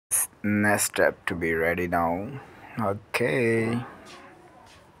Next step to be ready now. Okay.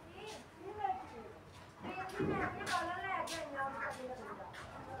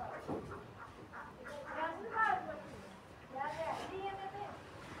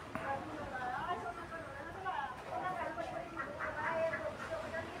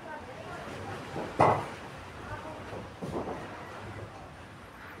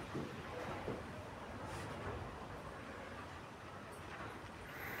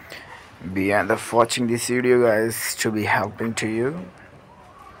 Be end of watching this video, guys, to be helping to you.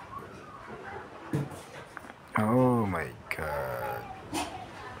 Oh my god.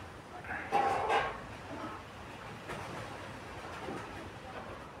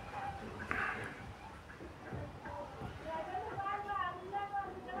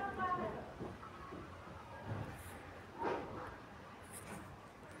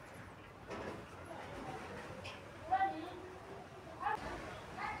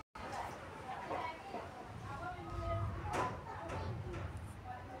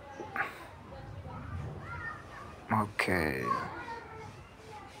 Okay.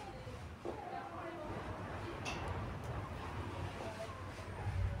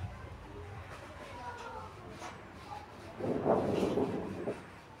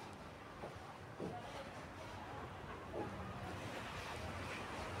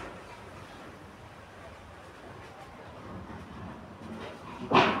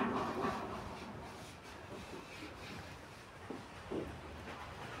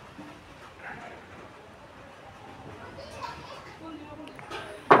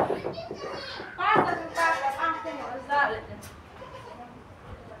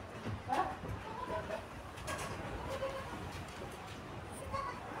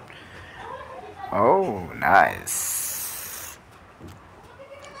 Oh, nice.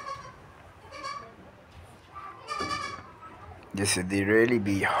 This is the really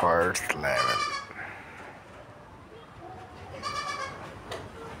be hard level.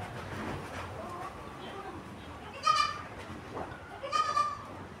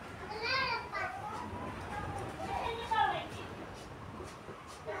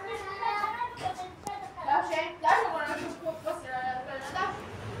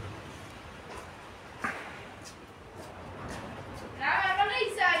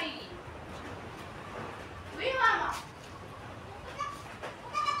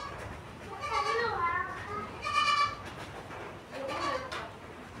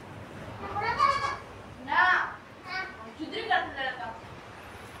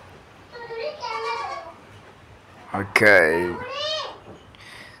 Okay.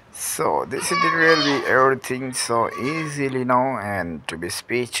 So this is the really everything so easily now, and to be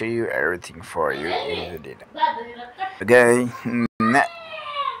speech to you everything for you easily now. Okay.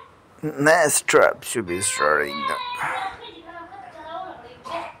 Next trap should be starting now.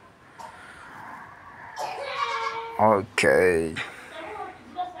 Okay.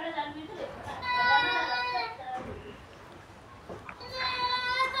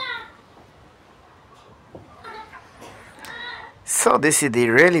 So this is the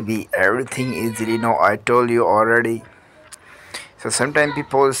really be everything easily now. I told you already. So sometimes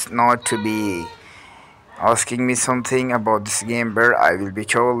people's not to be asking me something about this game, but I will be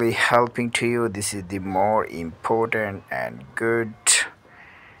totally helping to you. This is the more important and good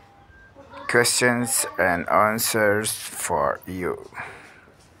questions and answers for you.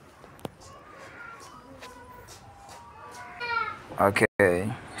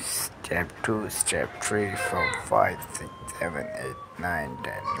 Okay. Step 2, step 3, 4, 5, 6, 7, 8, 9,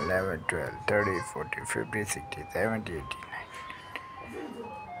 10, 11, 12, 13, 14, 15, 16, 17, 18.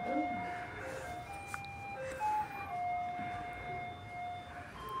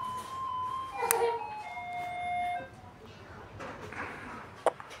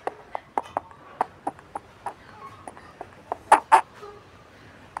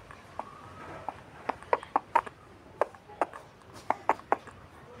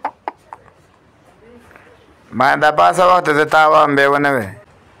 Manda pasa waktu tetawa mbe wanawe.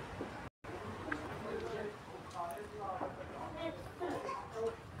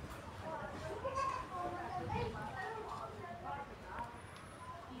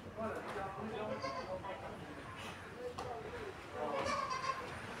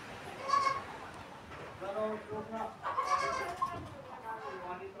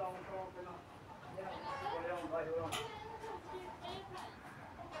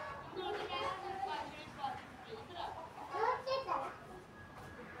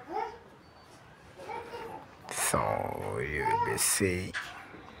 So you will be see.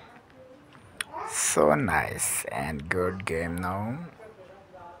 So nice and good game now.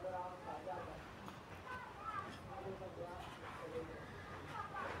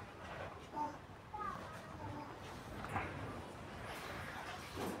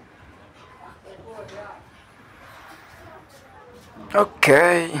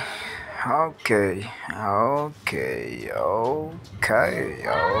 Okay, okay, okay, okay,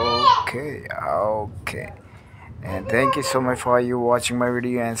 okay, okay. And thank you so much for you watching my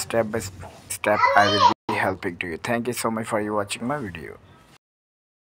video, and step by step I will be helping to you. Thank you so much for you watching my video.